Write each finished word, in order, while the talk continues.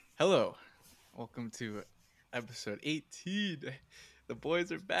Hello, welcome to episode 18. The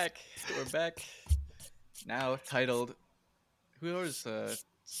boys are back. We're back now, titled. Whoever's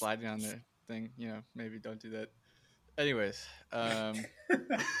sliding on their thing, maybe don't do that. Anyways, well,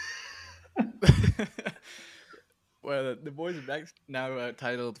 the boys are back now,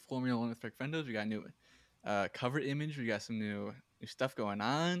 titled Formula One with Fake Friendos. We got a new cover image. We got some new stuff going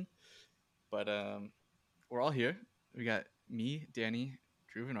on, but we're all here. We got me, Danny,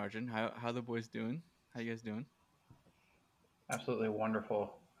 Drew, and Arjun. How the boys doing? How you guys doing? Absolutely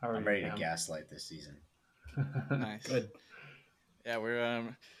wonderful. How are I'm you, ready Cam? to gaslight this season. Nice. Good. Yeah,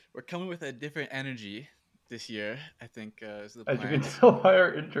 we're coming with a different energy this year. I think is the As you can plan. tell by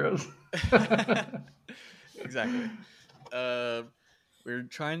our intros. Exactly. We're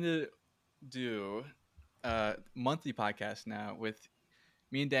trying to do monthly podcast now with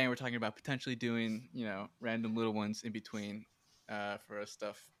me and Dan. We're talking about potentially doing random little ones in between for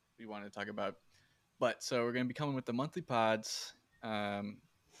stuff we want to talk about. But so we're gonna be coming with the monthly pods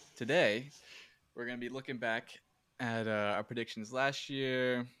today. We're going to be looking back at our predictions last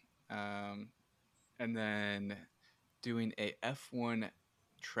year, and then doing a F1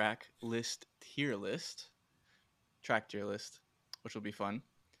 track tier list, which will be fun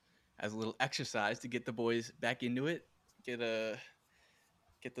as a little exercise to get the boys back into it, get the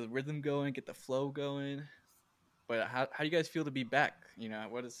rhythm going, get the flow going. But how do you guys feel to be back?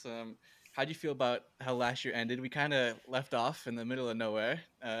 How do you feel about how last year ended? We kind of left off in the middle of nowhere.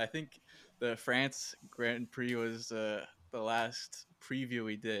 I think the France Grand Prix was the last preview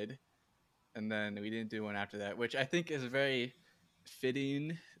we did, and then we didn't do one after that, which I think is a very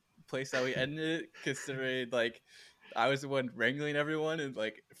fitting place that we ended it, considering like I was the one wrangling everyone,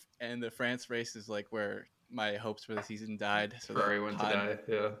 and the France race is like where my hopes for the season died. So For everyone to die,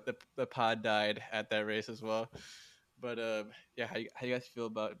 yeah. the pod died at that race as well. But yeah, how you guys feel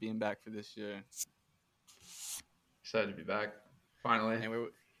about being back for this year? Excited to be back. Finally. And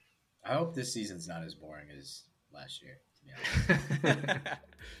I hope this season's not as boring as last year, to be honest.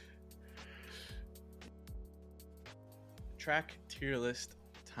 Track tier list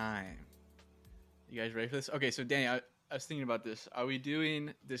time. You guys ready for this? Okay, so Danny, I was thinking about this. Are we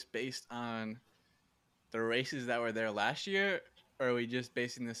doing this based on the races that were there last year, or are we just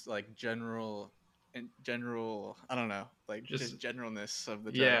basing this like general, I don't know, like just generalness of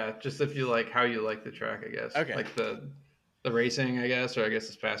the track? Yeah, just if you like how you like the track, I guess. Okay. Like the racing, I guess, or I guess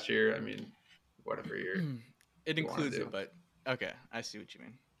this past year. I mean, whatever year. It includes it, but okay, I see what you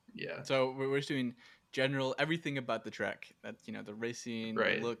mean. Yeah. So we're just doing general everything about the track. That the racing,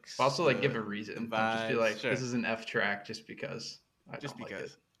 right. the looks. Also, like give a reason. Don't just be like, this is an F track, just because. Just because. Like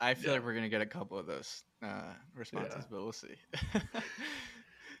it. I feel like we're gonna get a couple of those responses, but we'll see.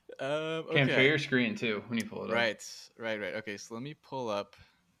 Okay. Can share your screen too when you pull it up. Right. Okay, so let me pull up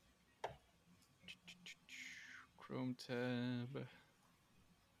Chrome tab.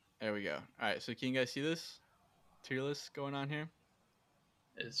 There we go. All right, so can you guys see this tier list going on here?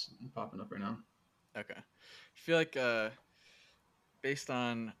 It's popping up right now. Okay. I feel like based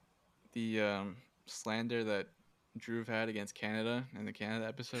on the slander that Drew had against Canada in the Canada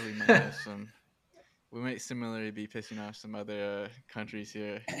episode, we might have some. We might similarly be pissing off some other countries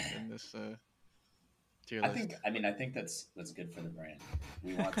here in this tier list. I think that's good for the brand.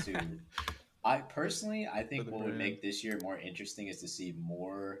 We want to. I think what would make this year more interesting is to see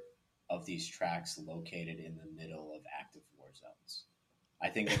more of these tracks located in the middle of active war zones. I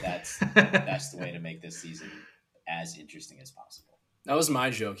think that's the best way to make this season as interesting as possible. That was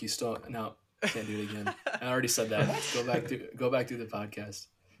my joke. You still can't do it again. I already said that. Go back through the podcast.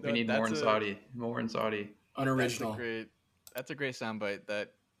 We need more in Saudi. More in Saudi. Unoriginal. That's a great soundbite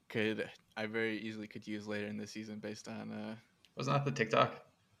that I very easily could use later in the season based on. Wasn't that the TikTok?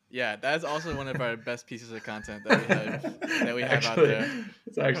 Yeah, that's also one of our best pieces of content that we have out there.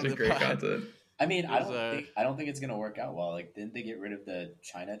 It's actually great content. I mean, I don't think it's gonna work out well. Like, didn't they get rid of the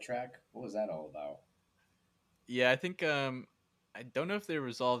China track? What was that all about? Yeah, I think I don't know if they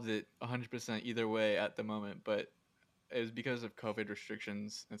resolved it 100% either way at the moment, but it was because of COVID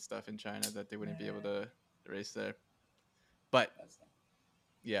restrictions and stuff in China that they wouldn't be able to race there. But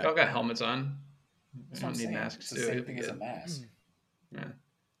yeah, they all got helmets on. They don't need masks. It's the same thing as a mask.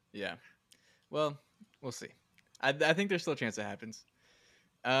 Yeah. Well, we'll see. I think there's still a chance it happens.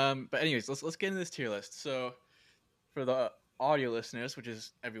 But anyways, let's get into this tier list. So for the audio listeners, which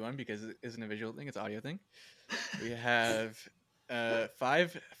is everyone because it isn't a visual thing, it's an audio thing. We have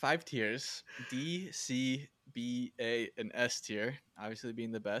five tiers: D, C, B, A, and S tier. Obviously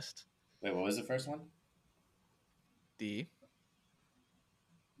being the best. Wait, what was the first one? D.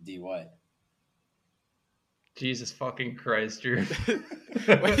 D what? Jesus fucking Christ, Drew.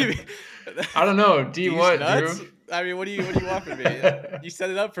 What do you mean? I don't know. D These what, nuts? Drew? I mean, what do you want from me? You set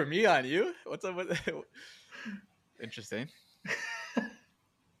it up for me on you? What's up with Interesting. Yeah,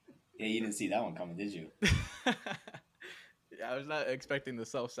 you didn't see that one coming, did you? Yeah, I was not expecting the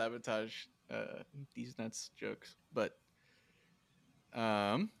self-sabotage these nuts jokes, but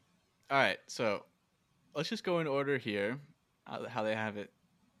all right, so let's just go in order here, how they have it.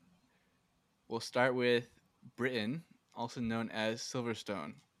 We'll start with Britain, also known as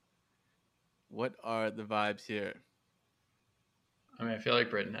Silverstone. What are the vibes here? I mean, I feel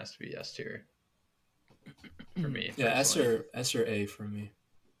like Britain has to be S tier for me. Yeah, S personally. or A for me.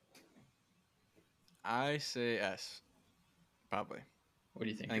 I say S, probably. What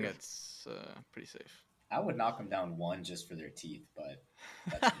do you think? I think Drew? that's pretty safe. I would knock them down one just for their teeth, but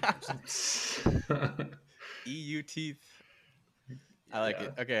that's me personally. EU teeth. I like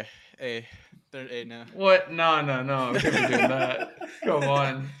it. Okay, A. They're A now. What? No. I'm gonna be doing that. Come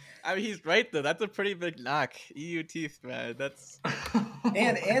on. I mean, he's right though. That's a pretty big knock. EU teeth, man. That's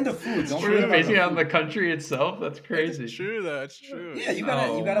and the food. Don't We're forget about basing the on food. the country itself. That's crazy. It's true though. It's true. Yeah, you gotta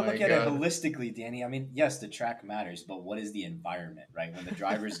Oh look my at it God. holistically, Danny. I mean, yes, the track matters, but what is the environment, right? When the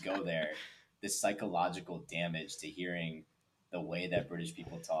drivers go there, the psychological damage to hearing the way that British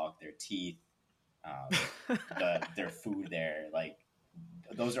people talk, their teeth, their food there, like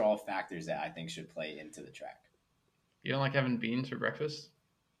those are all factors that I think should play into the track. You don't like having beans for breakfast?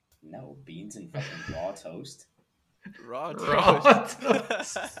 No, beans and fucking raw toast. Raw Raw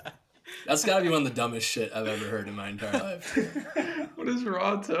toast. That's gotta be one of the dumbest shit I've ever heard in my entire life. What is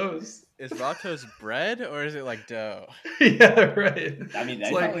raw toast? Is raw toast bread or is it like dough? Yeah, right. I mean, they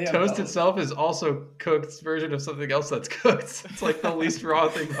It's like probably have toast both. itself is also cooked version of something else that's cooked. It's like the least raw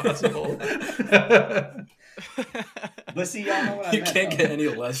thing possible. But see, y'all know what I You meant, can't though. get any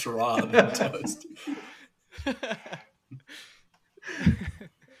less raw than toast.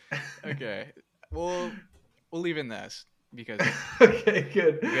 Okay, we'll leave in this because Okay,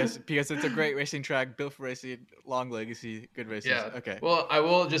 good. because it's a great racing track built for racing, long legacy, good races. Yeah. Okay. Well, I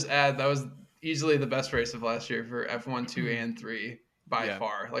will just add that was easily the best race of last year for F1, 2, and 3 by Yeah.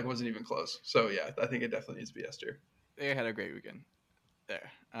 far. Like, wasn't even close. So, yeah, I think it definitely needs to be S tier. They had a great weekend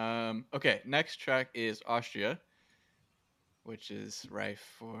there. Okay, next track is Austria, which is rife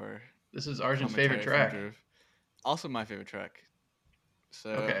for This is Arjun's favorite commentary from track. Drew. Also my favorite track.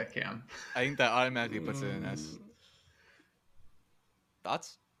 So Okay, Cam. I think that automatically puts it in S.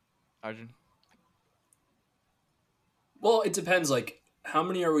 Thoughts, Arjun? Well, it depends. Like, how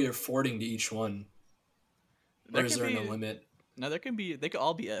many are we affording to each one? There Or is can there be- no limit? No, they could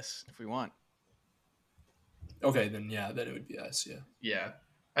all be S if we want. Okay, then yeah, then it would be S. Yeah. Yeah,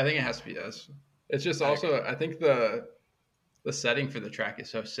 I think it has to be S. It's just I also, I think the setting for the track is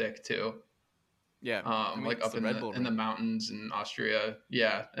so sick too. Yeah, I mean, Like it's up the in Red the Bull in the Ring. mountains in Austria.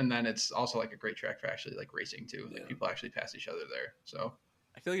 Yeah, and then it's also like a great track for actually like racing too. Like Yeah. people actually pass each other there. So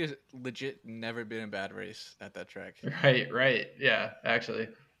I feel like there's legit never been a bad race at that track. right, yeah, actually.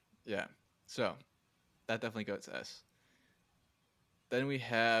 Yeah, so that definitely goes to S. Then we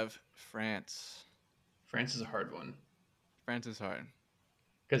have France. France is a hard one France is hard.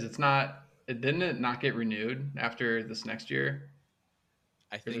 because it's not. Didn't it not get renewed after this next year?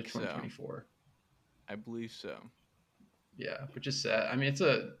 I Or is it think so. 2024. I believe so. Yeah, which is sad. I mean,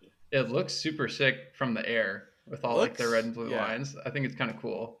 it looks super sick from the air with all like the red and blue Yeah. lines. I think it's kind of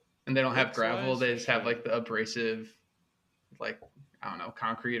cool. And they don't have gravel; Looks-wise, they for just have sure. like the abrasive, like I don't know,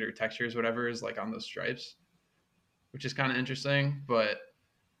 concrete or textures, whatever is like on those stripes, which is kind of interesting. But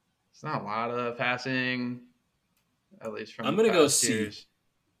it's not a lot of passing, at least from. I'm the gonna go past C. years.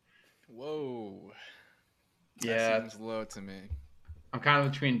 Whoa. Yeah, That seems low to me. I'm kind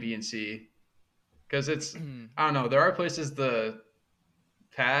of between B and C because it's I don't know. There are places the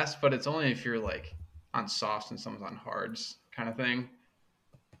pass, but it's only if you're like on softs and someone's on hards kind of thing.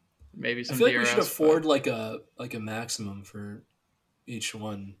 Maybe I some feel like DRS. we should afford like a maximum for each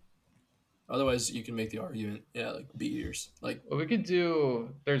one. Otherwise, you can make the argument, yeah, like B years. Like, Well, we could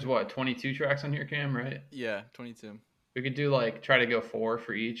do. There's what 22 tracks on here, Cam, right? Yeah, 22. We could do like try to go 4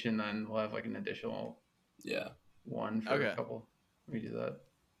 for each, and then we'll have like an additional yeah, one for Okay. a couple. We do that.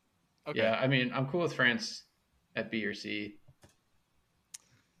 Okay. Yeah, I mean, I'm cool with France at B or C.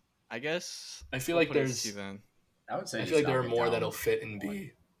 I guess I feel we'll like put it at there's. C then. I would say I just feel like there are knock it more down that'll fit in one.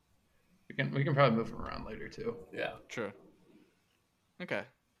 B. We can probably move them around later too. Yeah. True. Okay.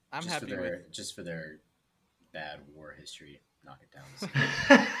 I'm just happy for their, with just for their bad war history. Knock it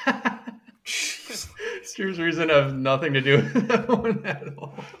down. Drew's reason have nothing to do with that one at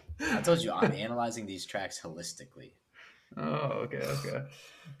all. I told you I'm analyzing these tracks holistically. Oh, okay,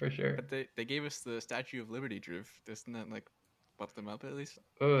 for sure. But they gave us the Statue of Liberty, Drew. Doesn't that like bump them up at least?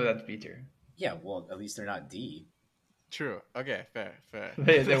 Oh, that's B tier. Yeah, well, at least they're not D. True. Okay, fair.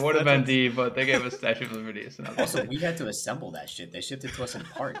 They would have been That's- D, but they gave us Statue of Liberty. So Also, we had to assemble that shit. They shipped it to us in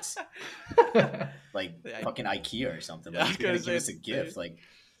parts, like Yeah, fucking IKEA or something. Yeah, I Like, was you're gonna gonna give us say, a gift, like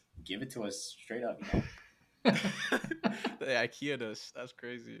give it to us straight up. You know? the IKEA does. That's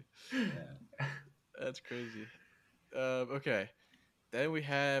crazy. Yeah. That's crazy. Okay. Then we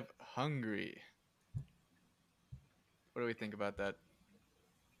have Hungry. What do we think about that?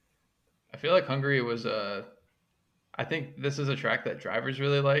 I feel like Hungary was I think this is a track that drivers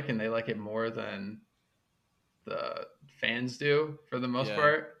really like, and they like it more than the fans do for the most Yeah.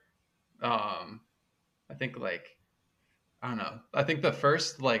 part. I think I don't know. I think the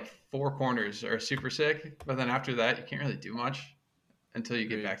first 4 corners are super sick, but then after that you can't really do much until you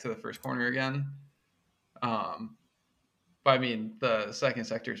get Agreed. back to the first corner again. But I mean the second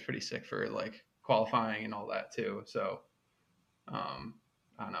sector is pretty sick for qualifying and all that too. So I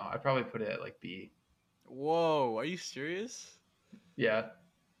don't know. I'd probably put it at B. Whoa, are you serious? Yeah.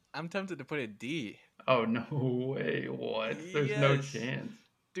 I'm tempted to put it D. Oh no way! What? There's no Yes. chance.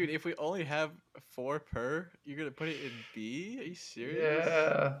 Dude, if we only have 4 per, you're gonna put it in B? Are you serious?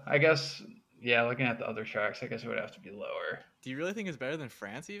 Yeah, I guess. Yeah, looking at the other tracks, I guess it would have to be lower. Do you really think it's better than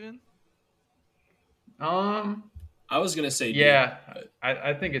France even? I was gonna say D, Yeah, but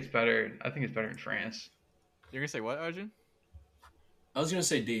I think it's better. I think it's better in France. You're gonna say what, Arjun? I was gonna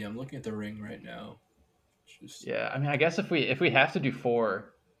say D. I'm looking at the ring right now. Just, Yeah, I mean, I guess if we have to do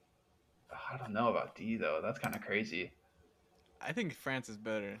 4, I don't know about D though. That's kind of crazy. I think France is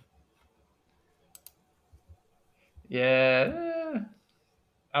better. Yeah,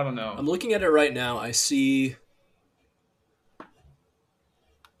 I don't know. I'm looking at it right now. I see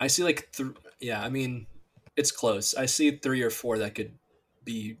yeah, I mean, it's close. I see 3 or 4 that could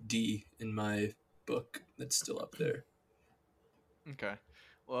be D in my book. That's still up there. Okay.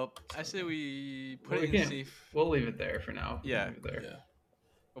 Well, I say we put We it in can't- C. We'll leave it there for now. Yeah. We'll leave it there. Yeah.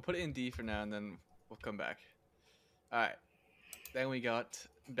 We'll put it in D for now, and then we'll come back. All right. Then we got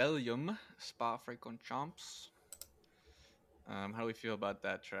Belgium, Spa-Francorchamps. How do we feel about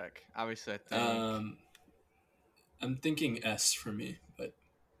that track? Obviously, I think I'm thinking S for me, but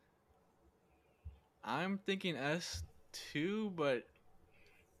I'm thinking S too, but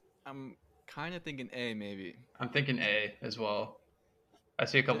I'm kind of thinking A maybe. I'm thinking A as well. I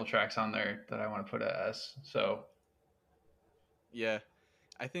see a couple tracks on there that I want to put at S. So Yeah,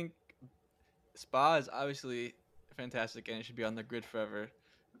 I think Spa is obviously fantastic and it should be on the grid forever.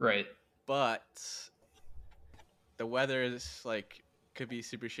 right. But the weather is could be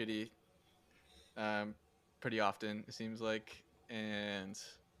super shitty pretty often, it seems like, and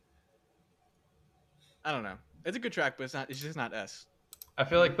I don't know. It's a good track, but it's just not S. I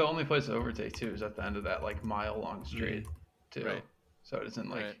feel like the only place to overtake too is at the end of that mile long straight too. Right. So it isn't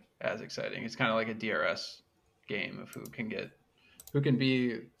Right. as exciting. It's kind of like a DRS game of who can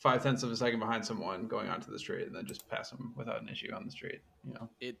be 0.5 of a second behind someone going onto the straight and then just pass them without an issue on the straight. You know.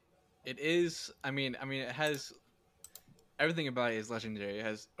 It is. I mean, it has everything about it is legendary. It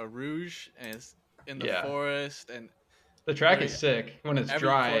has a rouge and it's in the Yeah. forest, and The track Every- is sick when it's every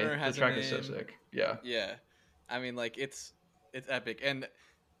dry. corner The has a track is so name. sick. Yeah. yeah, I mean, it's epic, and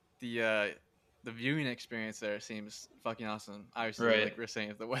the viewing experience there seems fucking awesome. Obviously, Right. like we're saying,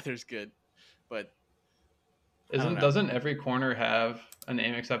 if the weather's good, but don't know. Doesn't every corner have a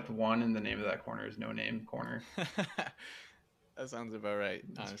name except one, and the name of that corner is no name corner? that sounds about right.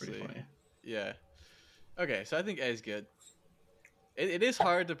 That's honestly, pretty funny. yeah. Okay, so I think A is good. It is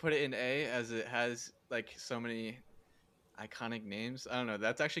hard to put it in A as it has so many iconic names. I don't know.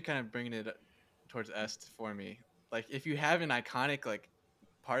 That's actually kind of bringing it towards S for me. If you have an iconic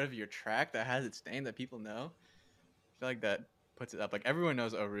part of your track that has its name that people know, I feel like that puts it up. Everyone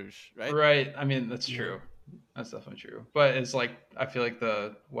knows Eau Rouge, right? Right. I mean, that's true. That's definitely true. But it's I feel like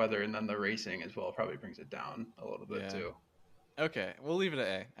the weather and then the racing as well probably brings it down a little bit Yeah. too. Okay, we'll leave it at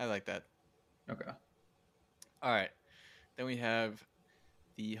A. I like that. Okay. All right. Then we have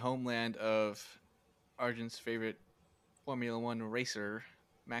the homeland of Arjun's favorite Formula One racer,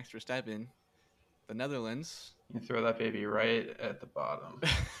 Max Verstappen, the Netherlands. You throw that baby right at the bottom.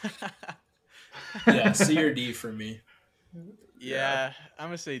 yeah, C or D for me. Yeah, I'm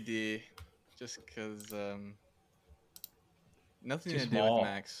gonna say D, just because nothing Too to do small. with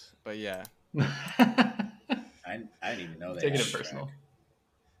Max, but yeah, I didn't even know they Taking had it a personal.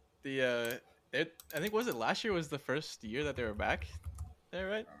 track. I think was it last year was the first year that they were back there,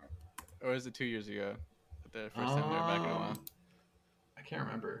 right? Or was it 2 years ago that the first time they were back in a while? I can't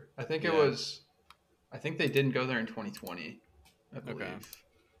remember. I think it Yeah. was I think they didn't go there in 2020, I believe. Okay.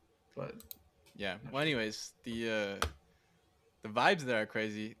 But yeah. Well, anyways, the vibes there are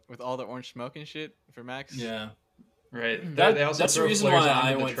crazy with all the orange smoke and shit for Max. right. They also That's the throw reason flares why onto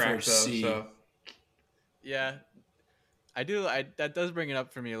I the went track, for though. C. So Yeah, I do. That does bring it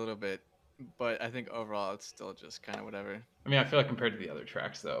up for me a little bit, but I think overall it's still just kind of whatever. I mean, I feel like compared to the other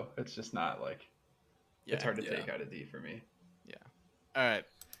tracks, though, it's just not like it's hard to Yeah. take out a D for me. Yeah. All right.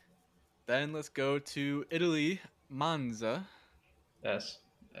 Then let's go to Italy, Monza. S.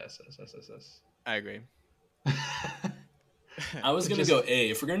 I agree. I was gonna go A.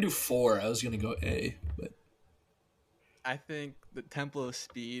 If we're gonna do 4, I was gonna go A. But I think the Temple of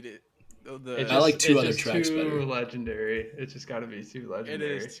Speed. I like two other tracks too better. legendary. It's just got to be too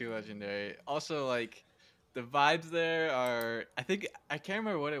legendary. It is too legendary. Also, like the vibes there are. I think I can't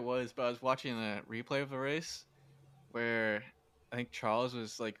remember what it was, but I was watching a replay of the race where I think Charles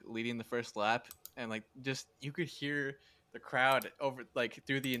was like leading the first lap, and like just you could hear the crowd over like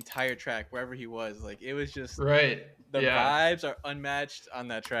through the entire track wherever he was. Like it was just Right. the yeah. vibes are unmatched on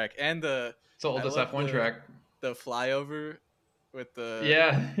that track, and It's the oldest F1 track. The flyover with the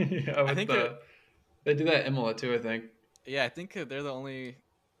I think they do that at Imola too. I think. Yeah, I think they're the only.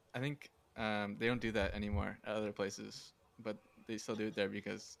 I think they don't do that anymore at other places, but they still do it there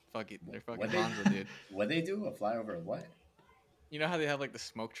because fuck it, they're fucking Monza, dude. What they do? A flyover of what? You know how they have like the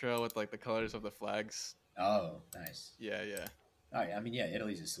smoke trail with like the colors of the flags? Oh, nice. Yeah. All right. I mean, yeah,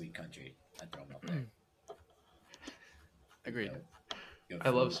 Italy's a sweet country. I'd throw them up there. Agreed. Good I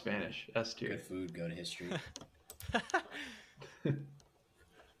love Spanish. S tier. Good food. Go to history.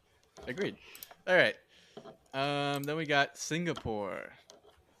 Agreed. All right. Then we got Singapore.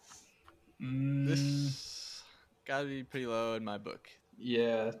 This gotta be pretty low in my book.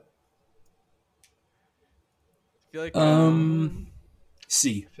 Yeah. I feel like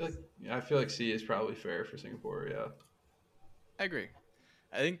C. I feel like C is probably fair for Singapore. Yeah. I agree.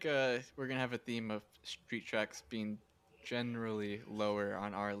 I think we're gonna have a theme of street tracks being generally lower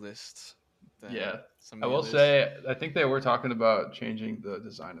on our list. Than some of I the will others. say I think they were talking about changing the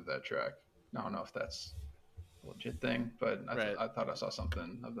design of that track. I don't know if that's a legit thing, but I thought I saw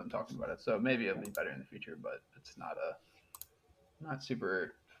something of them talking about it. So maybe it'll be better in the future, but it's not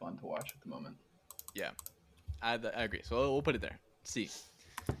super fun to watch at the moment. Yeah, I agree. So we'll put it there. C.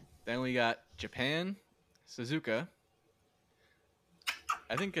 Then we got Japan, Suzuka.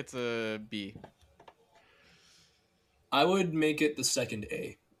 I think it's a B. I would make it the second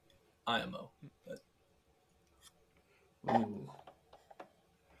A. IMO. Ooh.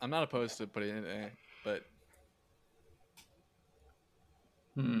 I'm not opposed to putting it in A, but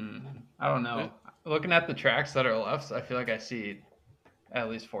I don't know. Looking at the tracks that are left, I feel like I see at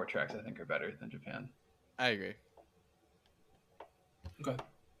least 4 tracks I think are better than Japan. I agree. Okay.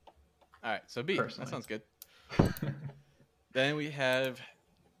 All right, so B. Personally. That sounds good. Then we have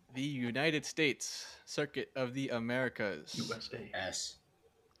the United States Circuit of the Americas. USA. S.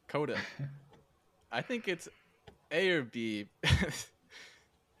 CODA. I think it's A or B.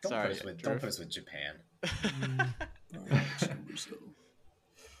 Sorry, Don't put us with Japan.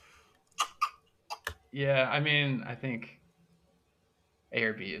 Yeah, I mean, I think A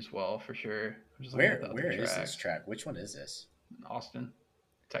or B as well for sure. Where is this track? Which one is this? Austin,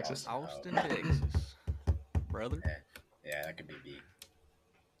 Texas. Austin, Texas, brother. Yeah, that could be B.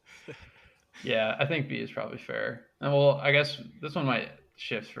 Yeah, I think B is probably fair. And well, I guess this one might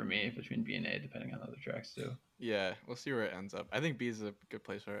shift for me between B and A depending on other tracks too. Yeah, we'll see where it ends up. I think B is a good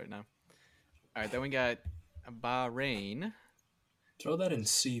place for it right now. All right, then we got Bahrain. Throw that in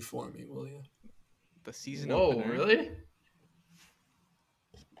C for me, will you? The season Whoa, opener. really?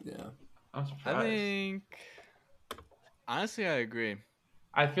 Yeah. I'm surprised. I think, honestly, I agree.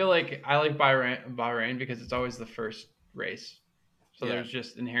 I feel like I like Bahrain because it's always the first race. So Yeah. there's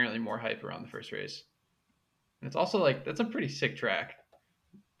just inherently more hype around the first race. And it's also like, that's a pretty sick track.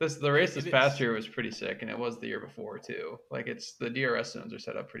 The race this past year was pretty sick, and it was the year before too. Like the DRS zones are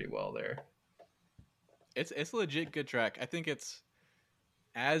set up pretty well there. It's a legit good track. I think it's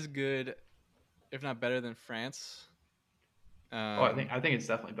as good, if not better, than France. I think it's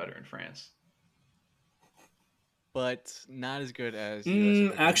definitely better in France. But not as good as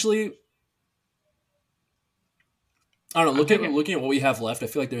US. Actually, I don't know. Looking at what we have left, I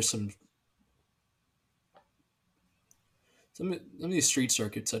feel like there's some of these street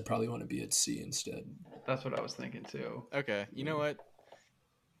circuits I'd probably want to be at C instead. That's what I was thinking too. Okay, you know what?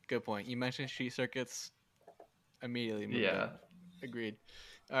 Good point. You mentioned street circuits. Immediately moved Yeah. up. Agreed.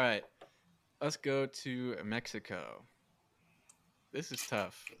 All right, let's go to Mexico. This is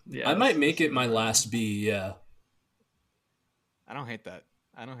tough. Yeah, I might make it my last B. Yeah. I don't hate that.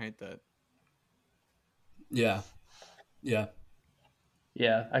 Yeah. Yeah.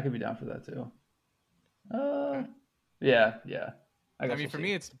 Yeah, I could be down for that too. Okay. Yeah. I I guess mean, we'll for see.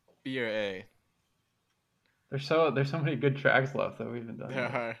 me, it's B or A. There's so many good tracks left that we haven't done. There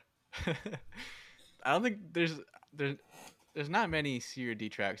Yet. are. I don't think there's not many C or D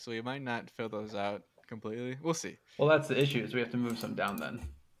tracks, so we might not fill those out completely. We'll see. Well, that's the issue. Is we have to move some down then.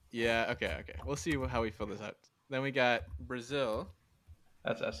 Yeah. Okay. We'll see how we fill this out. Then we got Brazil.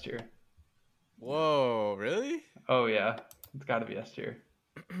 That's S tier. Whoa! Really? Oh yeah, it's got to be S tier.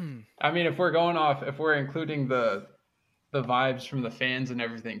 I mean, if we're including the vibes from the fans and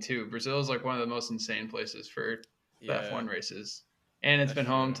everything too, Brazil is like one of the most insane places for the F1 races, and it's been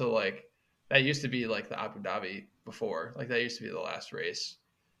home to like that used to be like the Abu Dhabi before, like that used to be the last race.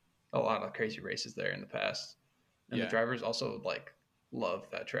 A lot of crazy races there in the past, and the drivers also like love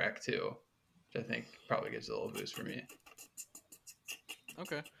that track too, which I think probably gives it a little boost for me.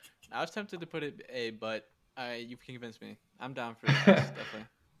 Okay, I was tempted to put it A, but you convinced me. I'm down for this, definitely.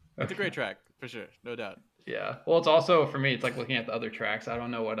 It's a great track for sure, no doubt. Yeah. Well, it's also for me. It's like looking at the other tracks. I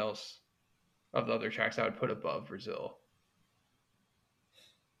don't know what else of the other tracks I would put above Brazil.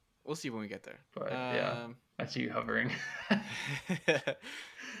 We'll see when we get there. But yeah, I see you hovering.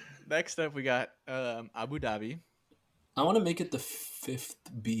 Next up, we got Abu Dhabi. I want to make it the 5th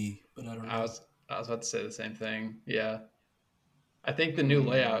B, but I don't know. I was about to say the same thing. Yeah. I think the new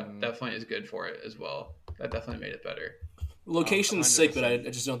layout definitely is good for it as well. That definitely made it better. Location's sick, but I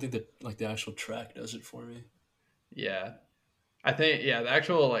just don't think that like the actual track does it for me. Yeah. I think the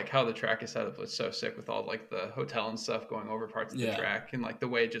actual like how the track is set up was so sick with all like the hotel and stuff going over parts of the track, and like the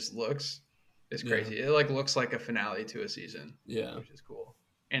way it just looks is crazy. It like looks like a finale to a season. Yeah. Which is cool.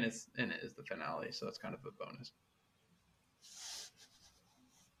 And it is the finale, so it's kind of a bonus.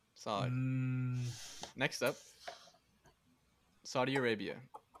 Solid. Next up, Saudi Arabia.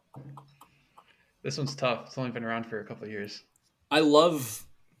 This one's tough. It's only been around for a couple of years. I love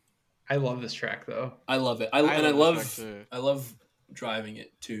this track though. I love it. I love driving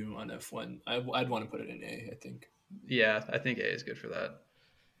it too on F1. I'd want to put it in A, I think. Yeah, I think A is good for that.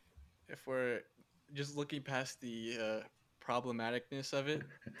 If we're just looking past the problematicness of it,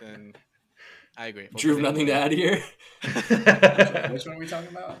 then I agree. Drew, nothing to add here? Which one are we talking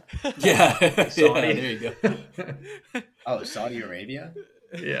about? Yeah. Saudi. Yeah, there you go. Oh, Saudi Arabia?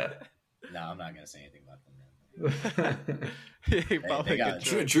 Yeah. No, I'm not going to say anything about them. They got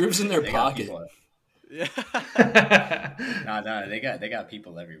Drew's in their pocket. Yeah. No, they got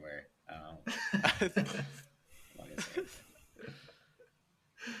people everywhere.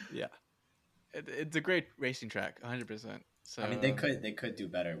 Yeah, it's a great racing track, 100%. So I mean, they could do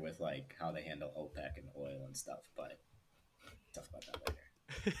better with like how they handle OPEC and oil and stuff, but talk about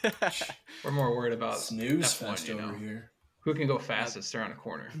that later. We're more worried about snooze F1, fest over here. Who can go fastest around a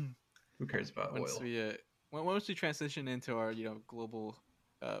corner? Who cares about once oil? Once we transition into our global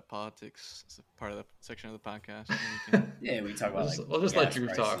politics part of the section of the podcast, we can talk about we'll just let Drew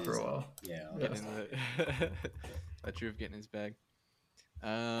talk for a while. Yeah, let Drew get in his bag.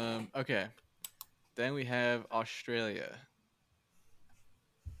 Okay, then we have Australia.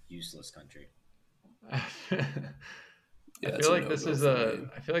 Useless country. I feel like this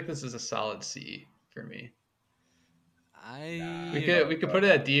is a solid C for me. We could put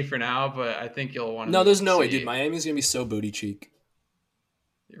it at D for now, but I think you'll want to. No, there's no way, dude. Miami's gonna be so booty cheek.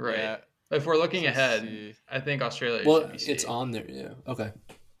 Right. Yeah. If we're looking ahead, C. I think Australia should be C. It's on there. Yeah. Okay.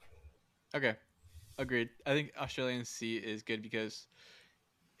 Agreed. I think Australian C is good because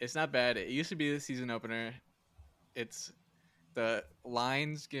it's not bad. It used to be the season opener. It's the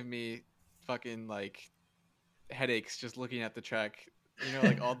lines give me fucking like headaches just looking at the track.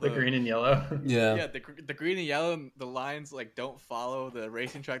 Like all the green and yellow. Yeah, the green and yellow, the lines like don't follow the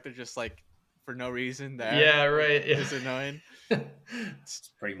racing track. They're just like for no reason there. Yeah, right. Yeah. It's annoying.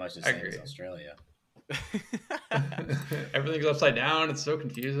 It's pretty much the same as Australia. Everything's upside down. It's so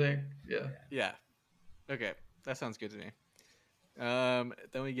confusing. Yeah. Okay, that sounds good to me.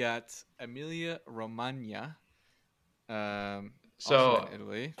 Then we got Emilia Romagna. Also in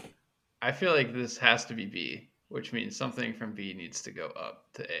Italy. I feel like this has to be B, which means something from B needs to go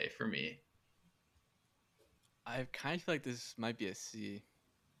up to A for me. I kind of feel like this might be a C.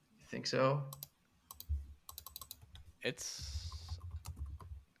 You think so? I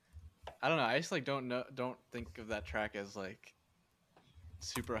don't know. I just like don't think of that track as like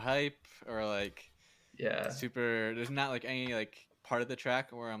super hype or like super. There's not like any like part of the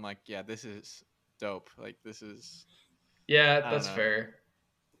track where I'm like, yeah, this is dope. Like this is. Yeah, that's fair.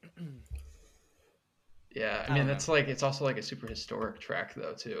 Yeah, I mean that's like it's also like a super historic track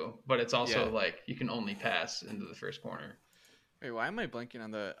though too, but it's also like you can only pass into the first corner. Wait, why am I blanking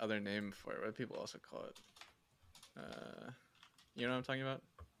on the other name for it? What do people also call it? You know what I'm talking about?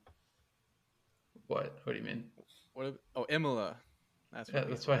 What do you mean? Oh, Imola. That's what. Yeah,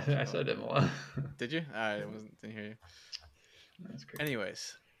 that's why I said Imola. Did you? I didn't hear you. That's crazy.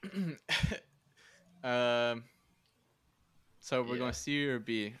 Anyways, so we're going C or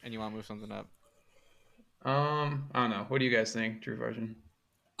B, and you want to move something up? I don't know. What do you guys think, True Version?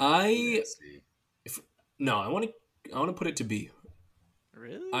 I want to put it to B.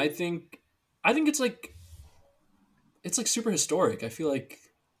 Really? I think it's like super historic. I feel like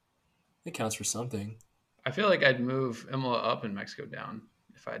it counts for something. I feel like I'd move Imola up and Mexico down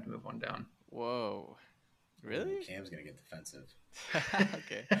if I had to move one down. Whoa. Really? Cam's gonna get defensive.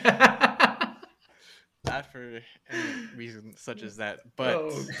 Okay. Not for any reason such as that,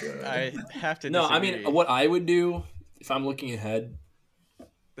 but I have to disagree. No, I mean, what I would do if I'm looking ahead,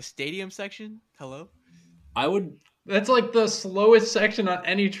 the stadium section. Hello. I would. That's like the slowest section on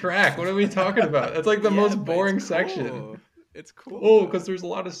any track. What are we talking about? That's like the most boring section. It's cool. Oh, because there's a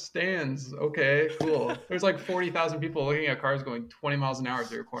lot of stands. Okay, cool. There's like 40,000 people looking at cars going 20 miles an hour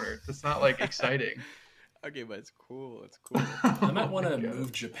through a corner. That's not like exciting. Okay, but it's cool. It's cool. I might want to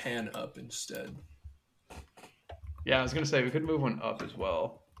move Japan up instead. Yeah, I was gonna say we could move one up as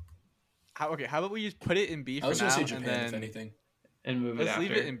well. How about we just put it in B for now? I was gonna say Japan, and then, if anything, and move it. Let's after.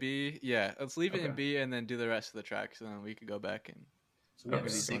 leave it in B. Yeah, let's leave it in B and then do the rest of the tracks, and then we could go back and. So we have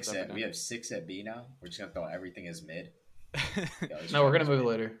 6 at B now. We're just gonna throw everything as mid. No, we're gonna move it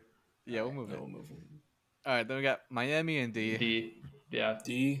later. Yeah, we'll move it. All right, then we got Miami and D. D. Yeah.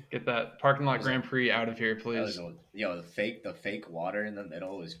 D. Get that parking lot Grand Prix out of here, please. The fake water in the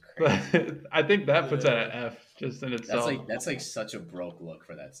middle is crazy. I think that puts that at F just in itself. That's like such a broke look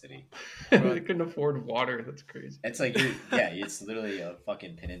for that city. They couldn't afford water. That's crazy. It's like it's literally a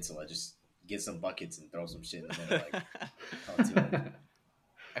fucking peninsula. Just get some buckets and throw some shit in the middle. Like,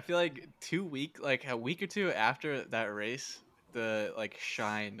 I feel like a week or two after that race, the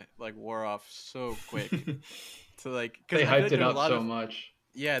shine wore off so quick. So because they hyped it up so much.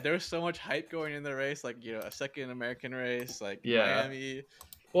 Yeah, there was so much hype going in the race, a second American race, Miami.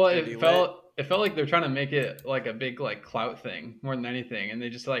 Well, it felt like they're trying to make it like a big clout thing more than anything, and they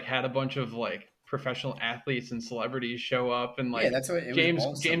just had a bunch of professional athletes and celebrities show up, and that's what it James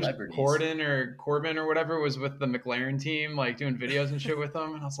Corbin or whatever was with the McLaren team, doing videos and shit with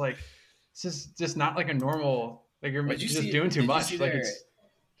them, and I was like, this is just not a normal. You're just doing too much. It's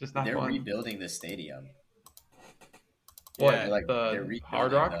just not fun. They're rebuilding the stadium. What, they're the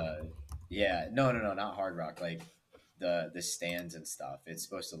Hard Rock? No, not Hard Rock. The stands and stuff. It's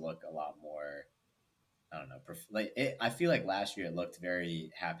supposed to look a lot more. I don't know. I feel like last year it looked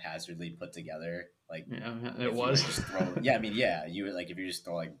very haphazardly put together. It was. You would if you just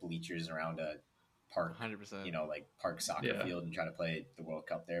throw bleachers around a park, 100%. Park soccer field and try to play the World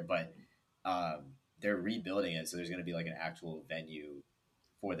Cup there. But they're rebuilding it, so there's going to be an actual venue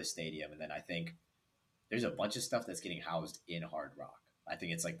for the stadium, and then I think there's a bunch of stuff that's getting housed in Hard Rock. I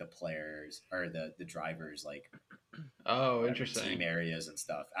think it's the players or the drivers interesting team areas and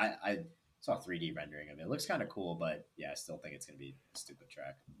stuff. I saw 3D rendering of it. It looks kind of cool, but I still think it's gonna be a stupid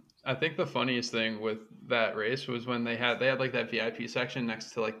track. I think the funniest thing with that race was when they had that VIP section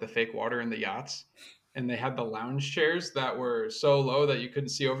next to the fake water and the yachts, and they had the lounge chairs that were so low that you couldn't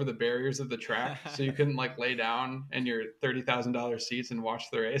see over the barriers of the track, so you couldn't lay down in your $30,000 seats and watch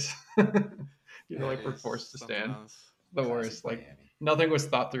the race. You were forced to stand. The worst. Nothing was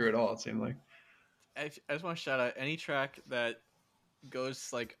thought through at all, it seemed like. I just want to shout out any track that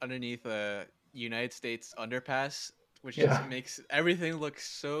goes underneath a United States underpass, which just makes everything look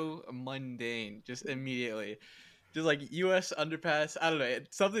so mundane just immediately. Just U.S. underpass. I don't know.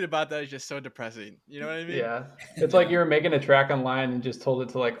 Something about that is just so depressing. You know what I mean? Yeah. It's like you were making a track online and just told it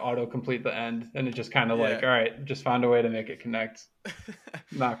to auto-complete the end. And it just kind of all right, just found a way to make it connect.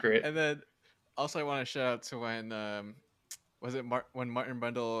 Not great. And then also I want to shout out to when when Martin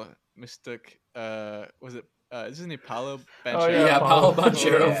Brundle mistook isn't it Paulo Banchero? Oh yeah, Paulo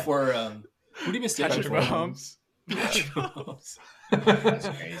Banchero for who did he mistake Patrick for? Mahomes. That's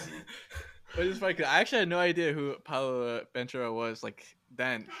crazy. But it's funny 'cause I actually had no idea who Paulo Banchero was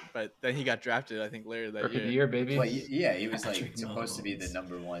then, but then he got drafted I think later that Rookie year. of the year, baby. Well, he was supposed to be the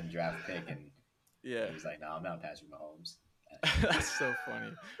number 1 draft pick, and he was no, I'm not Patrick Mahomes. That's so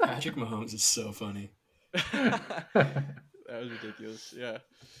funny. Patrick Mahomes is so funny. That was ridiculous. Yeah.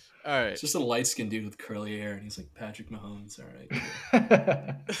 All right. It's just a light-skinned dude with curly hair, and he's like Patrick Mahomes. All right.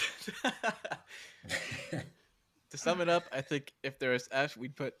 To sum it up, I think if there was F,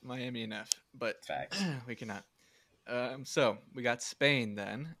 we'd put Miami in F, but Facts. We cannot. So we got Spain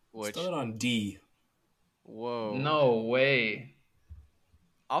then, which start on D. Whoa. No way.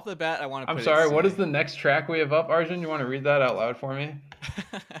 Off the bat, I want to. I'm sorry. What is the next track we have up, Arjun? You want to read that out loud for me?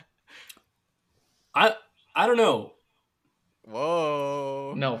 I don't know.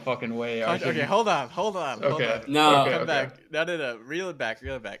 Whoa. No fucking way. Arjun. Okay, hold on. Okay. No. Come back. No. Reel it back.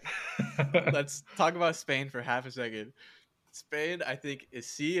 Let's talk about Spain for half a second. Spain, I think, is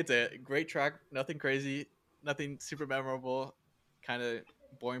C. It's a great track. Nothing crazy. Nothing super memorable. Kind of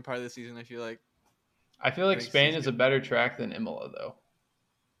boring part of the season, I feel like. I feel like Spain is a better track than Imola, though.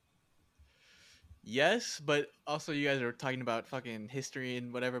 Yes, but also you guys are talking about fucking history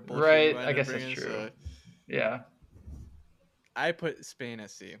and whatever bullshit. Right, I guess that's true. So yeah. I put Spain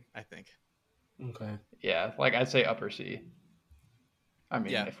as C, I think. Okay. Yeah, like I'd say upper C. I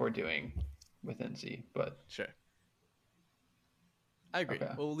mean, Yeah. if we're doing within C, but... Sure. I agree.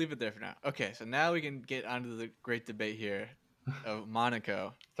 Okay. We'll leave it there for now. Okay, so now we can get onto the great debate here of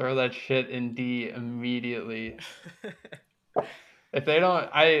Monaco. Throw that shit in D immediately. If they don't...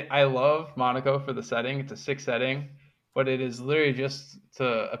 I love Monaco for the setting. It's a sick setting, but it is literally just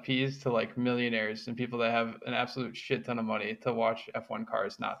to appease to like millionaires and people that have an absolute shit ton of money to watch F1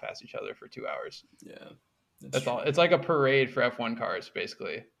 cars not pass each other for 2 hours. Yeah. That's all. It's like a parade for F1 cars,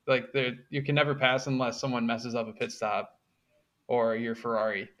 basically. Like you can never pass unless someone messes up a pit stop or your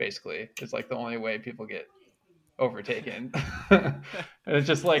Ferrari, basically. It's like the only way people get overtaken. And it's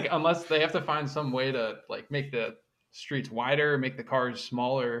just like, unless they have to find some way to like make the streets wider, make the cars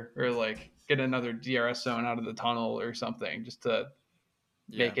smaller, or like get another DRS zone out of the tunnel or something, just to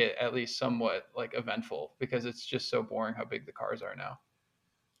make it at least somewhat like eventful, because it's just so boring how big the cars are now.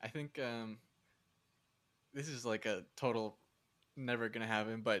 I think this is like a total never gonna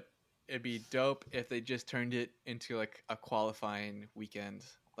happen, but it'd be dope if they just turned it into like a qualifying weekend,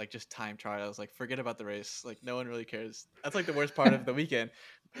 like just time trials. Like forget about the race, like no one really cares. That's like the worst part of the weekend.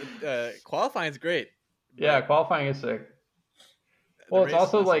 Qualifying is great. Yeah, qualifying is sick. Well, it's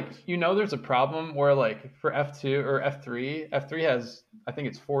also like, there's a problem where like for F2 or F3 has, I think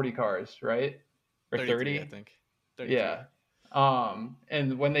it's 40 cars, right? Or 30, I think. 33. Yeah.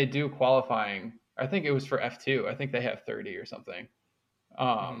 And when they do qualifying, I think it was for F2. I think they have 30 or something.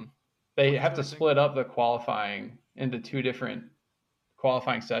 They have to split up the qualifying into 2 different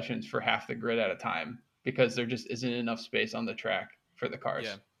qualifying sessions for half the grid at a time, because there just isn't enough space on the track for the cars.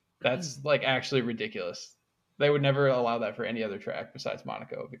 Yeah. That's like actually ridiculous. They would never allow that for any other track besides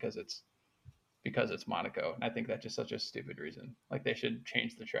Monaco, because it's Monaco. And I think that's just such a stupid reason. Like they should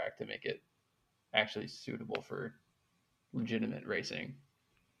change the track to make it actually suitable for legitimate racing.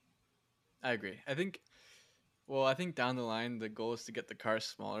 I agree. I think down the line the goal is to get the cars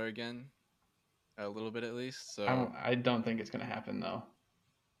smaller again, a little bit at least. So I don't think it's going to happen though.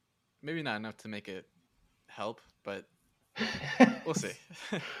 Maybe not enough to make it help, but we'll see.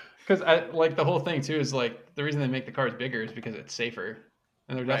 Because like the whole thing too is like the reason they make the cars bigger is because it's safer,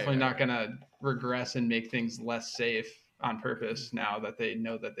 and they're definitely not going to regress and make things less safe on purpose now that they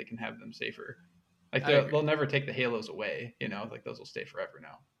know that they can have them safer. Like they'll never take the halos away, like those will stay forever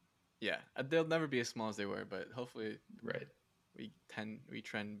now. Yeah, they'll never be as small as they were, but hopefully, right, we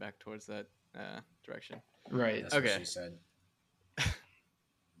trend back towards that direction. Right. That's what she said.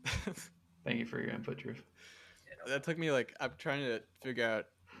 Thank you for your input, Drew. That took me I'm trying to figure out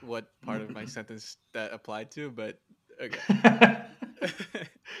what part of my sentence that applied to, but okay.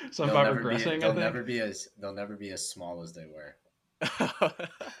 So about regressing, they'll never be as small as they were.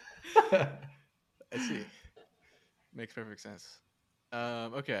 I see. Makes perfect sense.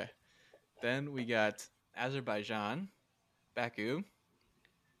 Okay. Then we got Azerbaijan, Baku.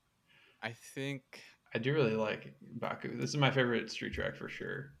 I think I do really like Baku. This is my favorite street track for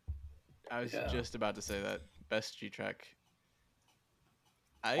sure. I was just about to say that. Best street track.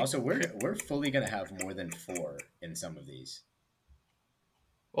 Also, we're fully gonna have more than 4 in some of these.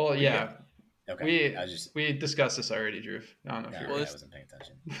 Well, yeah. Okay. We discussed this already, Drew. I don't know if I wasn't paying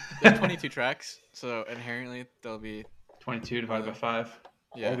attention. There's 22 tracks, so inherently there'll be 22 divided by 5.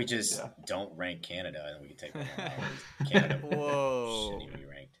 Yeah. Or we just don't rank Canada, and we can take 1 hour. Canada shouldn't even be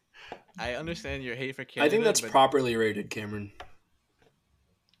ranked. I understand your hate for Canada. I think that's properly rated, Cameron.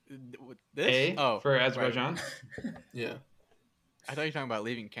 This? For Azerbaijan? Right. Yeah. I thought you were talking about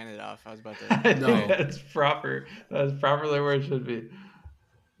leaving Canada off. I was about to. I think that's proper. That's properly where it should be.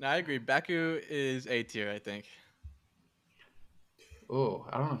 No, I agree. Baku is A tier, I think. Oh,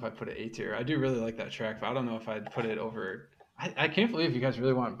 I don't know if I'd put it A tier. I do really like that track, but I don't know if I'd put it over. I can't believe you guys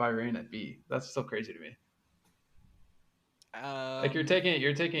really want Bahrain at B. That's still crazy to me. Like you're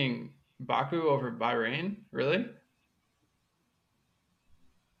taking Baku over Bahrain, really?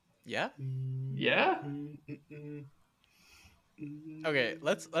 Yeah. Yeah. Okay,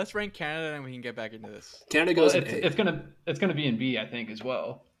 let's rank Canada and we can get back into this. Canada goes in A. It's gonna be in B, I think, as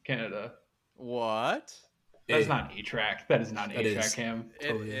well. Canada. What? That's not A track. That is not That A track, is. Cam.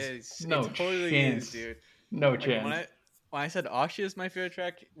 Totally is. Is. No It totally chance. is, dude. No Like, chance. when I said Austria is my favorite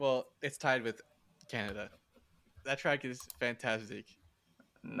track, well, it's tied with Canada. That track is fantastic.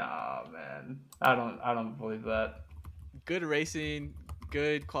 Nah, man. I don't believe that. Good racing,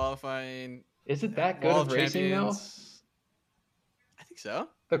 good qualifying. Is it that good Wall of racing though? champions. I think so.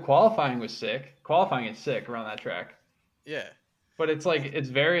 The qualifying was sick. Qualifying is sick around that track. Yeah. But it's like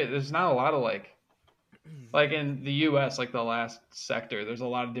there's not a lot of like in the US, like the last sector, there's a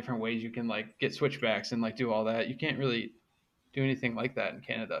lot of different ways you can like get switchbacks and like do all that. You can't really do anything like that in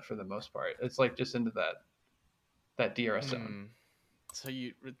Canada for the most part. It's like just into that DRS zone. So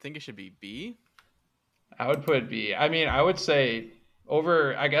you would think it should be B? I would put B. I mean, I would say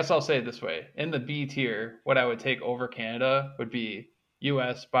I guess I'll say it this way. In the B tier, what I would take over Canada would be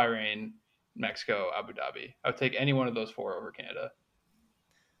US, Bahrain, Mexico, Abu Dhabi. I would take any one of those 4 over Canada.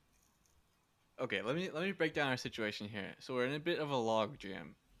 Okay, let me break down our situation here. So we're in a bit of a log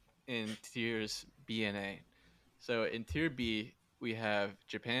jam in tiers B and A. So in tier B, we have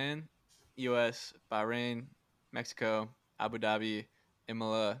Japan, US, Bahrain, Mexico, Abu Dhabi,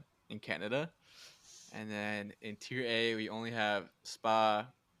 Imola, and Canada. And then in tier A, we only have Spa,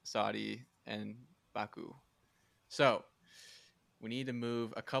 Saudi, and Baku. So we need to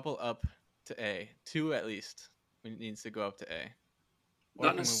move a couple up to A. 2 at least. We needs to go up to A. Or we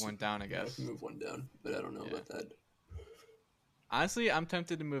can move one down, I guess. Yeah, move one down, but I don't know about that. Honestly, I'm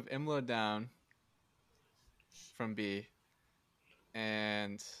tempted to move Imola down from B.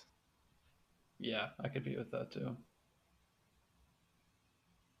 And yeah, I could be with that too.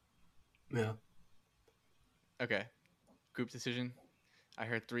 Yeah. Okay. Group decision. I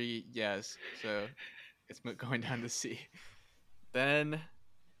heard 3 yes, so it's going down to C. Then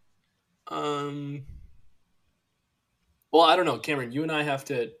well, I don't know, Cameron. You and I have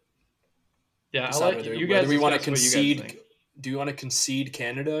to. Yeah, decide whether we want to concede. Do you want to concede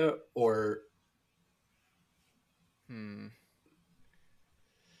Canada or?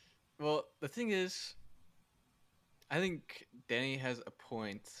 Well, the thing is, I think Danny has a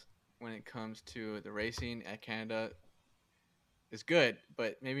point when it comes to the racing at Canada is good,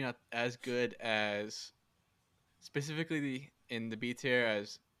 but maybe not as good as specifically in the B tier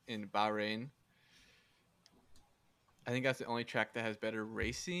as in Bahrain. I think that's the only track that has better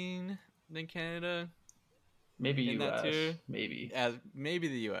racing than Canada. Maybe in US. That tier. Maybe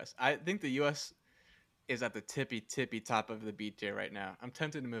the US. I think the US is at the tippy top of the B tier right now. I'm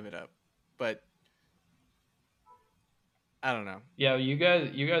tempted to move it up, but I don't know. Yeah, you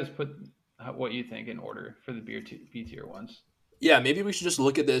guys put what you think in order for the B tier ones. Yeah, maybe we should just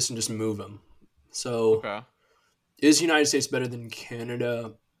look at this and just move them. So, okay. Is the United States better than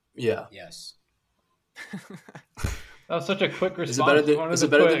Canada? Yeah. Yes. That was such a quick response. Is it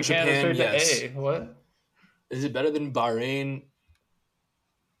better than Japan? Yes. What? Is it better than Bahrain?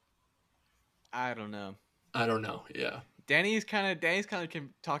 I don't know. Yeah. Danny's kind of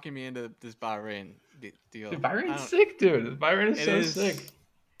talking me into this Bahrain deal. Dude, Bahrain's sick, dude. Bahrain is so sick.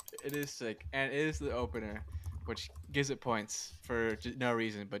 It is sick, and it is the opener, which gives it points for no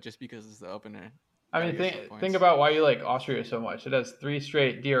reason, but just because it's the opener. I mean, think about why you like Austria so much. It has 3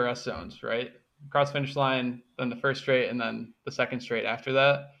 straight DRS zones, right? Cross finish line, then the first straight, and then the second straight after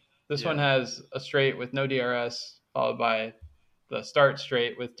that. This one has a straight with no DRS, followed by the start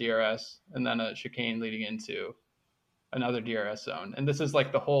straight with DRS, and then a chicane leading into another DRS zone. And this is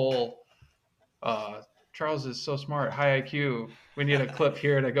like the whole Charles is so smart, high IQ. We need a clip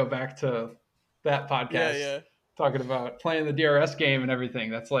here to go back to that podcast talking about playing the DRS game and everything.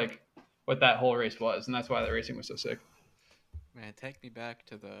 That's like what that whole race was, and that's why the racing was so sick. Man, take me back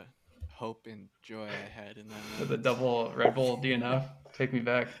to the hope and joy I had in that moment. To the double Red Bull DNF. Take me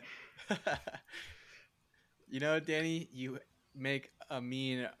back. You know, Danny, you make a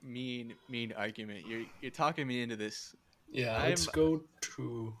mean argument. You're talking me into this. Yeah, let's go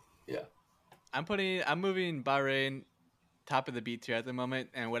to I'm moving Bahrain top of the B tier at the moment,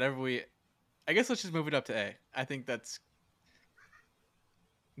 and I guess let's just move it up to A. I think that's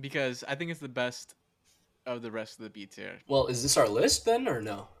because I think it's the best of the rest of the B tier. Well, is this our list then, or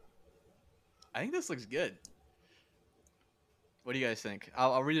no? I think this looks good. What do you guys think?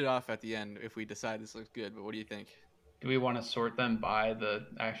 I'll read it off at the end if we decide this looks good, but what do you think? Do we want to sort them by the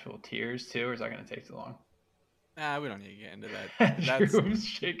actual tiers too, or is that going to take too long? Nah, we don't need to get into that. Drew's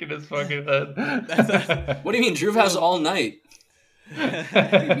shaking his fucking head. What do you mean? Drew has all night. What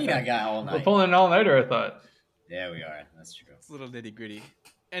do you mean I got all night? We're pulling an all-nighter, I thought. Yeah, we are. That's true. It's a little nitty-gritty.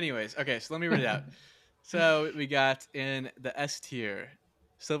 Anyways, okay, so let me read it out. So we got in the S tier,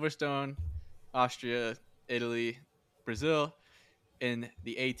 Silverstone, Austria, Italy, Brazil. In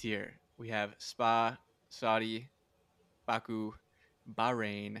the A tier, we have Spa, Saudi, Baku,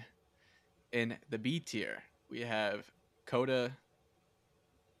 Bahrain. In the B tier, we have Coda,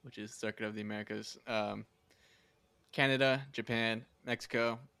 which is Circuit of the Americas, Canada, Japan,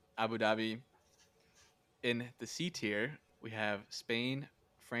 Mexico, Abu Dhabi. In the C tier, we have Spain,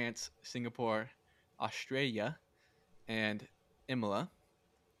 France, Singapore, Australia, and Imola.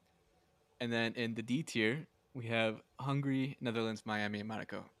 And then in the D tier, we have Hungary, Netherlands, Miami, and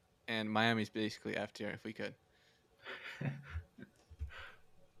Monaco. And Miami's basically F tier if we could.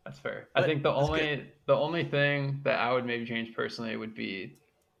 That's fair. But I think the only thing that I would maybe change personally would be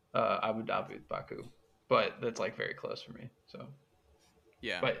Abu Dhabi with Baku, but that's like very close for me. So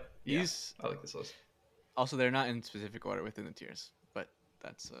yeah, but yeah, these I like this list. also they're not in specific order within the tiers, but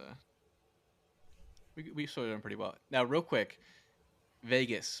that's we sorted them pretty well. Now, real quick,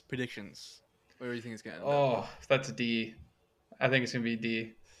 Vegas predictions. What do you think it's gonna end up? Oh, that's a D. I think it's gonna be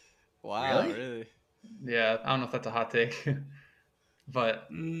D. Wow, really? Yeah, I don't know if that's a hot take, but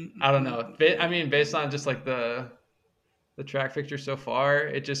I don't know. I mean, based on just like the track fixture so far,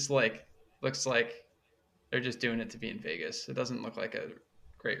 it just like looks like they're just doing it to be in Vegas. It doesn't look like a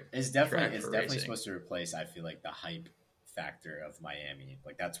great. It's definitely supposed to replace, I feel like, the hype factor of Miami.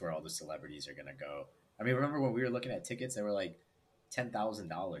 Like that's where all the celebrities are gonna go. I mean, remember when we were looking at tickets? They were like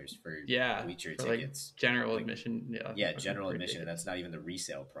 $10,000 for bleacher tickets, like general admission. Yeah, general admission. And that's not even the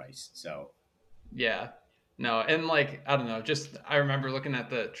resale price. So yeah, no, and like I don't know. Just I remember looking at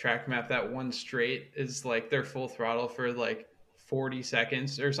the track map. That one straight is like their full throttle for like 40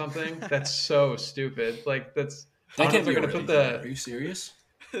 seconds or something. That's so stupid. Like that's that can't be gonna put the. Are you serious?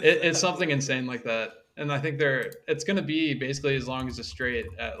 It's something insane like that. And I think it's going to be basically as long as a straight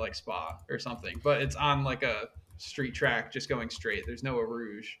at like Spa or something, but it's on like a street track just going straight. There's no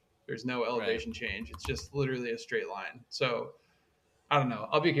rouge. There's no elevation change. It's just literally a straight line. So I don't know.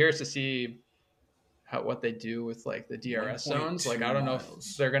 I'll be curious to see what they do with like the DRS zones. Like, I don't know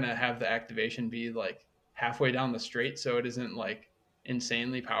if they're going to have the activation be like halfway down the straight. So it isn't like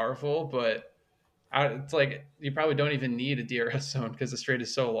insanely powerful, but it's like you probably don't even need a DRS zone because the straight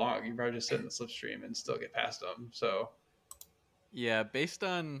is so long. You probably just sit in the slipstream and still get past them. So, yeah, based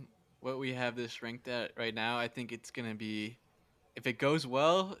on what we have this ranked at right now, I think it's gonna be, if it goes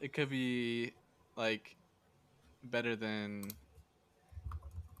well, it could be like better than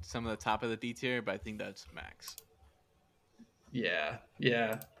some of the top of the D tier, but I think that's max. Yeah.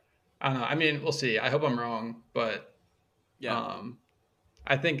 I don't know. I mean, we'll see. I hope I'm wrong, but yeah.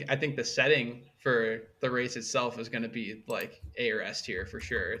 I think the setting for the race itself is going to be like A or S tier for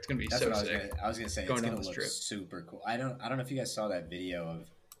sure. It's going to be That's so what sick. I was going to say. It's going to look super cool. I don't know if you guys saw that video of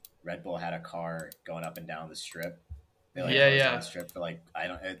Red Bull had a car going up and down the strip. They down the strip for like I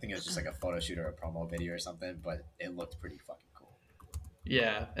think it was just like a photo shoot or a promo video or something, but it looked pretty fucking cool.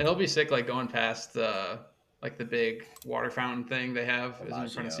 Yeah, and it'll be sick like going past the big water fountain thing they have is in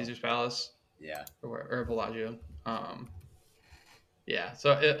front of Caesar's Palace. Yeah, or Bellagio. Yeah,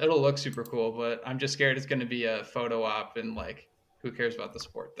 so it'll look super cool, but I'm just scared it's going to be a photo op, and like, who cares about the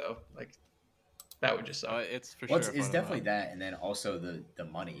sport though? Like, that would just suck. It's for sure. It's definitely that, and then also the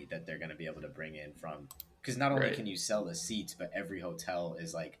money that they're going to be able to bring in from, because not only can you sell the seats, but every hotel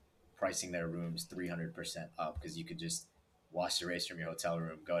is like pricing their rooms 300% up, because you could just watch the race from your hotel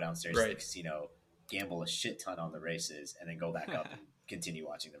room, go downstairs to the casino, gamble a shit ton on the races, and then go back up and continue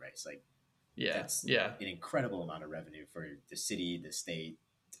watching the race. Like, that's an incredible amount of revenue for the city, the state,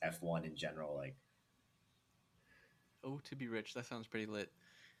 F1 in general. Like, to be rich. That sounds pretty lit.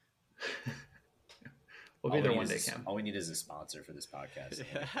 We'll be there one day, Cam. All we need is a sponsor for this podcast.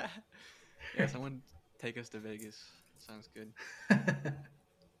 Yeah, someone take us to Vegas. Sounds good.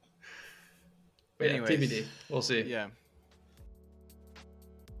 But anyways, TBD. We'll see. Yeah.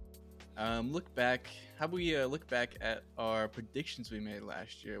 Look back. How about we look back at our predictions we made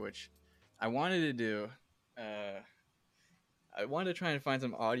last year, which I wanted to do. I wanted to try and find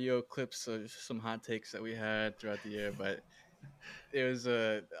some audio clips of some hot takes that we had throughout the year, but it was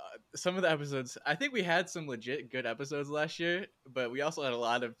some of the episodes. I think we had some legit good episodes last year, but we also had a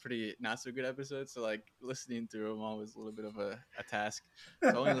lot of pretty not so good episodes. So like listening through them all was a little bit of a task. So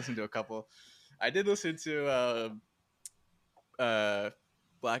I only listened to a couple. I did listen to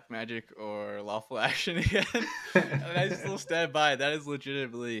Black Magic or Lawful Action again, and I still stand by. That is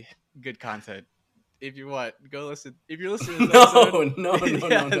legitimately good content. If you want, go listen. If you're listening to this episode, no.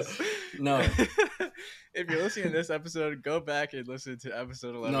 If you're listening to this episode, go back and listen to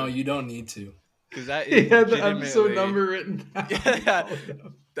episode 11. No, you don't need to. because that He is had the episode legitimately number written down. yeah,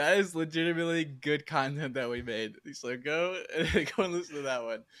 that is legitimately good content that we made. So go and listen to that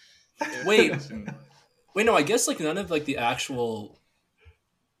one. Wait, no, I guess like none of like the actual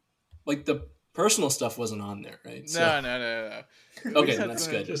like the personal stuff wasn't on there, right? No. Okay, then that's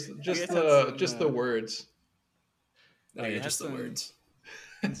good. Just the words. Oh yeah, just the words.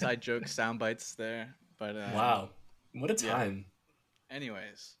 Inside joke sound bites there, but wow, what a time. Yeah.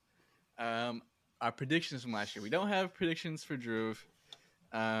 Anyways, our predictions from last year. We don't have predictions for Drew,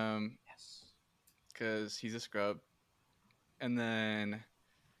 because he's a scrub. And then,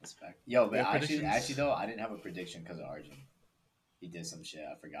 yo, but actually though, I didn't have a prediction because of Arjun. He did some shit.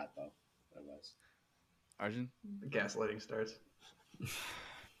 I forgot though what it was. Arjun? The gaslighting starts.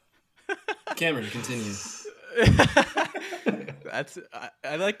 Cameron, continue.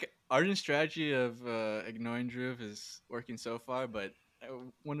 I like Arjun's strategy of ignoring Drew is working so far, but I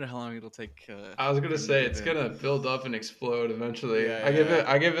wonder how long it'll take. I was gonna say it's gonna build up and explode eventually. Yeah,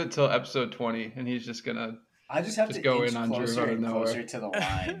 I give it till episode 20, and he's just gonna. I just have to go inch in on closer Drew out of and nowhere. closer to the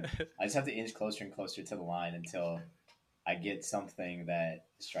line. I just have to inch closer and closer to the line until I get something that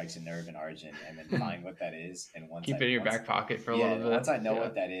strikes a nerve in Arjun, and then find what that is. And keep it in your back pocket for a little bit. Once I know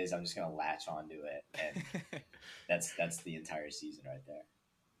what that is, I'm just gonna latch onto it, and that's the entire season right there.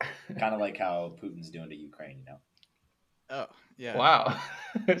 Kind of like how Putin's doing to Ukraine, you know. Oh yeah! Wow,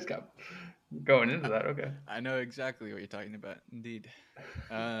 it's got going into that. Okay, I know exactly what you're talking about. Indeed.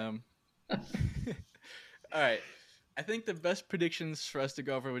 All right. I think the best predictions for us to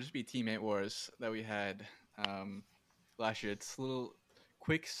go over would just be teammate wars that we had last year. It's a little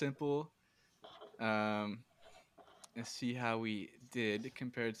quick, simple, and see how we did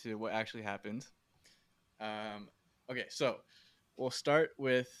compared to what actually happened. Okay, so we'll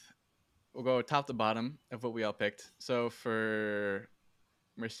go top to bottom of what we all picked. So for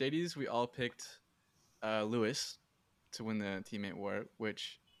Mercedes, we all picked Lewis to win the teammate war,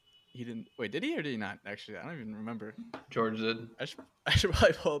 which he didn't. Wait, did he or did he not? Actually, I don't even remember. George did. I should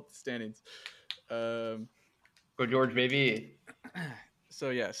probably pull up the standings. Go George, baby.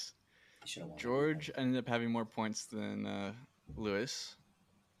 So yes, George ended up having more points than Lewis,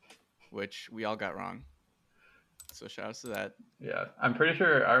 which we all got wrong. So shout outs to that. Yeah, I'm pretty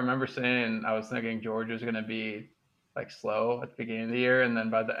sure I remember saying I was thinking George was going to be like slow at the beginning of the year, and then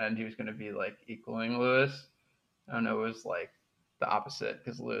by the end he was going to be like equaling Lewis. I don't know, it was like the opposite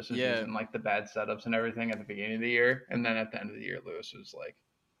because Lewis was using like the bad setups and everything at the beginning of the year, and then at the end of the year Lewis was like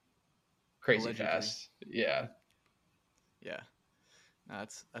crazy allegedly fast. Yeah. No,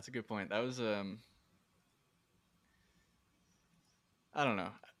 that's a good point. That was I don't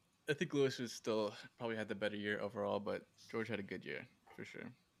know. I think Lewis was still probably had the better year overall, but George had a good year for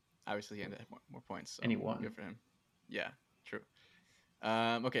sure. Obviously, he ended up more points. So and he won. Good for him. Yeah, true.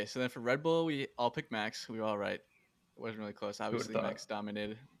 Okay, so then for Red Bull, we all picked Max. We were all right. It wasn't really close. Obviously, Max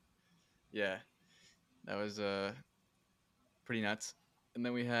dominated. Yeah, that was pretty nuts. And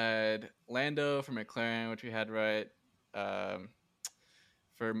then we had Lando from McLaren, which we had right.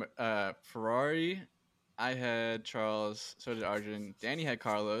 For Ferrari, I had Charles. So did Arjun. Danny had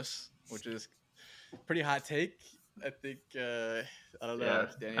Carlos, which is pretty hot take. I think I don't know. Yeah.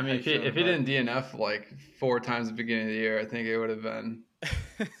 Danny, I mean, if he didn't DNF like 4 times at the beginning of the year, I think it would have been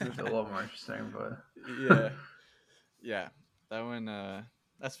a little more interesting. But yeah, that one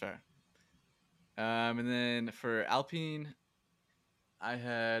that's fair. And then for Alpine, I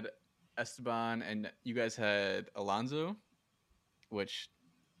had Esteban, and you guys had Alonso, which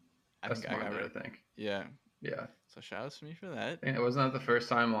I think I got rid of. Yeah. So shout outs to me for that. And it wasn't that the first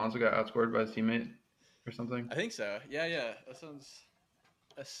time Alonso got outscored by his teammate or something. I think so. Yeah. That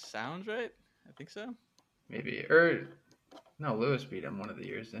sounds right. I think so. Maybe no, Lewis beat him one of the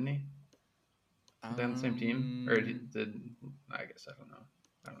years, didn't he? Were they on the same team, or did I guess I don't know.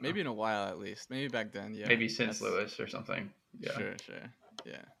 Maybe in a while at least. Maybe back then. Yeah. Maybe since Lewis or something. Yeah. Sure.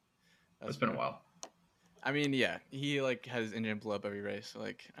 Yeah. It's been a while. I mean, yeah, he like has his engine blow up every race, so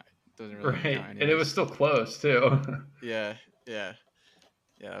like doesn't really right. And it was still close too. Yeah. It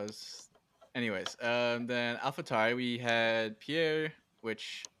was. Anyways, then AlphaTauri, we had Pierre,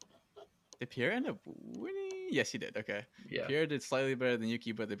 which did Pierre end up winning? Yes, he did. Okay. Yeah. Pierre did slightly better than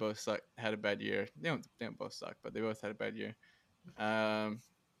Yuki, but they both had a bad year. They don't both suck, but they both had a bad year.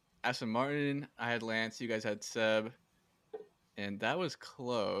 Aston Martin, I had Lance. You guys had Seb. And that was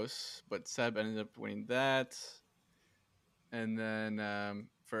close, but Seb ended up winning that. And then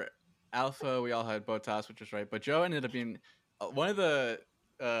for Alpha, we all had Bottas, which was right. But Joe ended up being one of the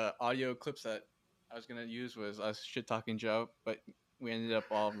audio clips that I was going to use was us shit-talking Joe, but we ended up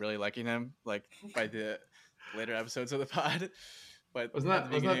all really liking him, like by the later episodes of the pod. But wasn't that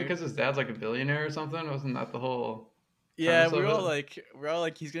because his dad's like a billionaire or something? Wasn't that the whole yeah, premise of we're all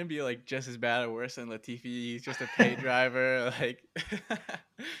like he's gonna be like just as bad or worse than Latifi. He's just a paid driver, like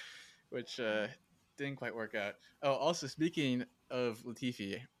which didn't quite work out. Oh, also speaking of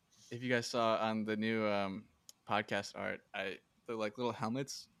Latifi, if you guys saw on the new podcast art, the like little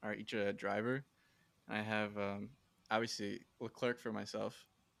helmets are each a driver. I have obviously Leclerc for myself,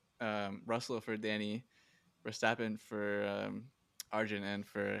 Russell for Danny, Verstappen for Arjun, and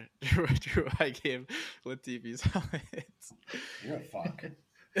for Drew, I gave Latifi's helmets. You're a fuck.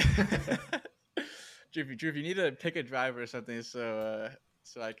 Drew, if you need to pick a driver or something, so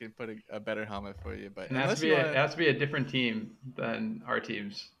I can put a better helmet for you. But And it has to be a different team than our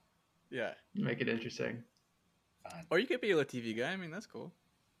teams. Yeah, make it interesting. Fine. Or you could be a Latifi guy. I mean, that's cool.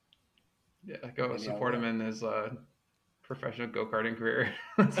 Yeah, go support him in his professional go-karting career.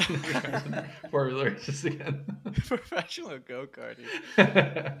 4-wheeler races again. Professional go-karting.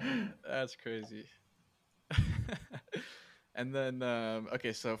 That's crazy. And then,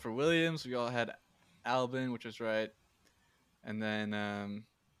 okay, so for Williams, we all had Albin, which was right. And then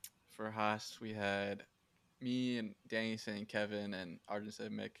for Haas, we had me and Danny saying Kevin, and Arjun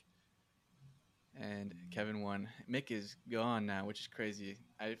said Mick. And Kevin won. Mick is gone now, which is crazy.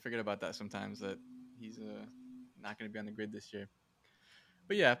 I forget about that sometimes, that he's not going to be on the grid this year.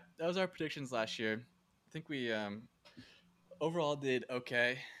 But yeah, that was our predictions last year. I think we overall did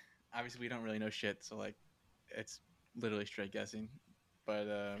okay. Obviously, we don't really know shit, so like it's literally straight guessing.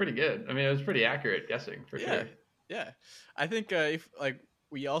 But pretty good. I mean, it was pretty accurate guessing for sure. Yeah, I think if like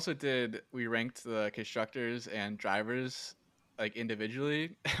we ranked the constructors and drivers like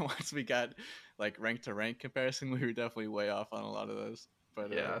individually. Once we got like rank to rank comparison, we were definitely way off on a lot of those.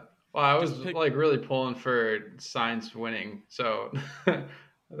 But yeah, well, I was like really pulling for Sainz winning, so I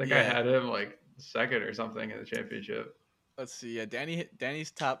think I had him like second or something in the championship. Let's see. Yeah,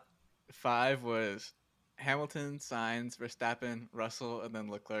 Danny's top 5 was Hamilton, Sainz, Verstappen, Russell, and then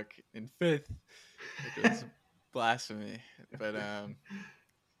Leclerc in 5th, which is blasphemy. But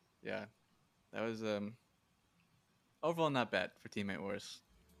yeah, that was overall not bad for teammate wars.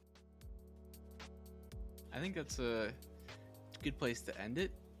 I think that's a good place to end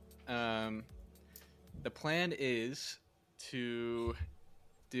it. The plan is to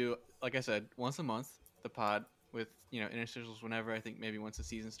do, like I said, once a month the pod with interstitials whenever. I think maybe once the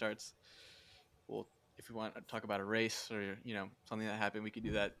season starts, we'll, if we want to talk about a race or something that happened, we could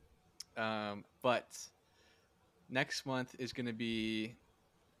do that. But next month is going to be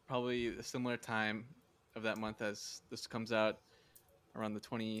probably a similar time of that month as this comes out, around the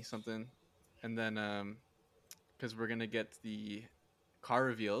 20 something, and then because we're gonna get the car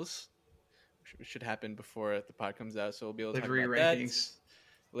reveals, which should happen before the pod comes out, so we'll be able to livery talk about rankings.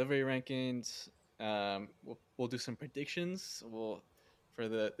 Livery rankings. We'll do some predictions. For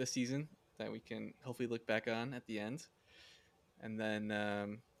this season that we can hopefully look back on at the end, and then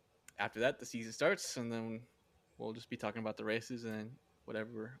after that the season starts, and then we'll just be talking about the races and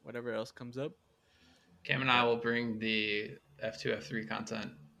whatever else comes up. Cam and I will bring the F2, F3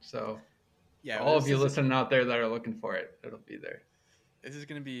 content. So yeah, all of you listening out there that are looking for it, it'll be there. This is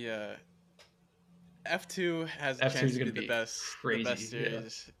going to be F2 has a chance to be the best series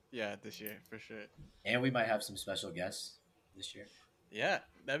this year for sure. And we might have some special guests this year. Yeah,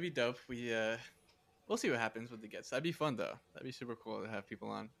 that'd be dope. We'll see what happens with the guests. That'd be fun though. That'd be super cool to have people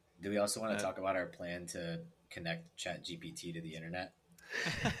on. Do we also want to talk about our plan to connect ChatGPT to the internet?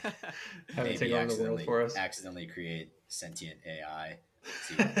 Maybe accidentally create sentient AI.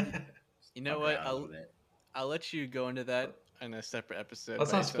 You know what? I'll let you go into that in a separate episode.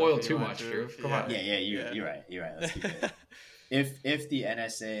 Let's not spoil too much, Drew. Come on. Yeah, you're right. Let's keep it. If the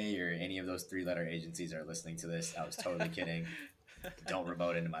NSA or any of those 3-letter agencies are listening to this, I was totally kidding. Don't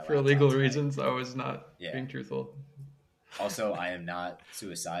remote into my laptop. For legal reasons, I was not being truthful. Also, I am not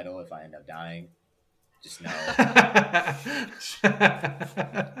suicidal if I end up dying. Just know.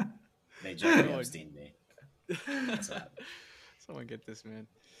 They Jeffrey Epstein me. That's what happened. Someone get this, man.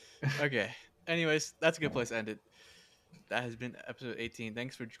 Okay. Anyways, that's a good place to end it. That has been episode 18.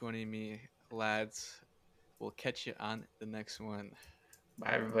 Thanks for joining me, lads. We'll catch you on the next one.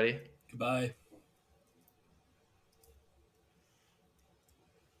 Bye, everybody. Goodbye.